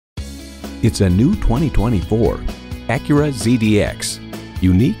It's a new 2024 Acura ZDX.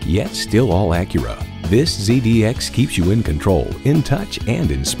 Unique yet still all Acura, this ZDX keeps you in control, in touch, and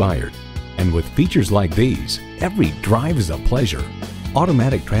inspired. And with features like these, every drive is a pleasure.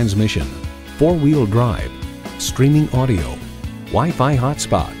 Automatic transmission, four-wheel drive, streaming audio, Wi-Fi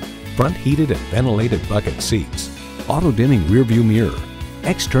hotspot, front heated and ventilated bucket seats, auto-dimming rearview mirror,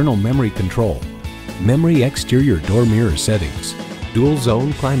 external memory control, memory exterior door mirror settings, dual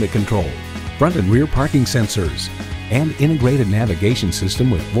zone climate control, front and rear parking sensors, and integrated navigation system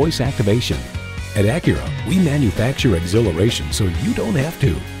with voice activation. At Acura, we manufacture exhilaration so you don't have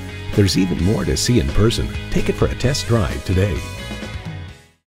to. There's even more to see in person. Take it for a test drive today.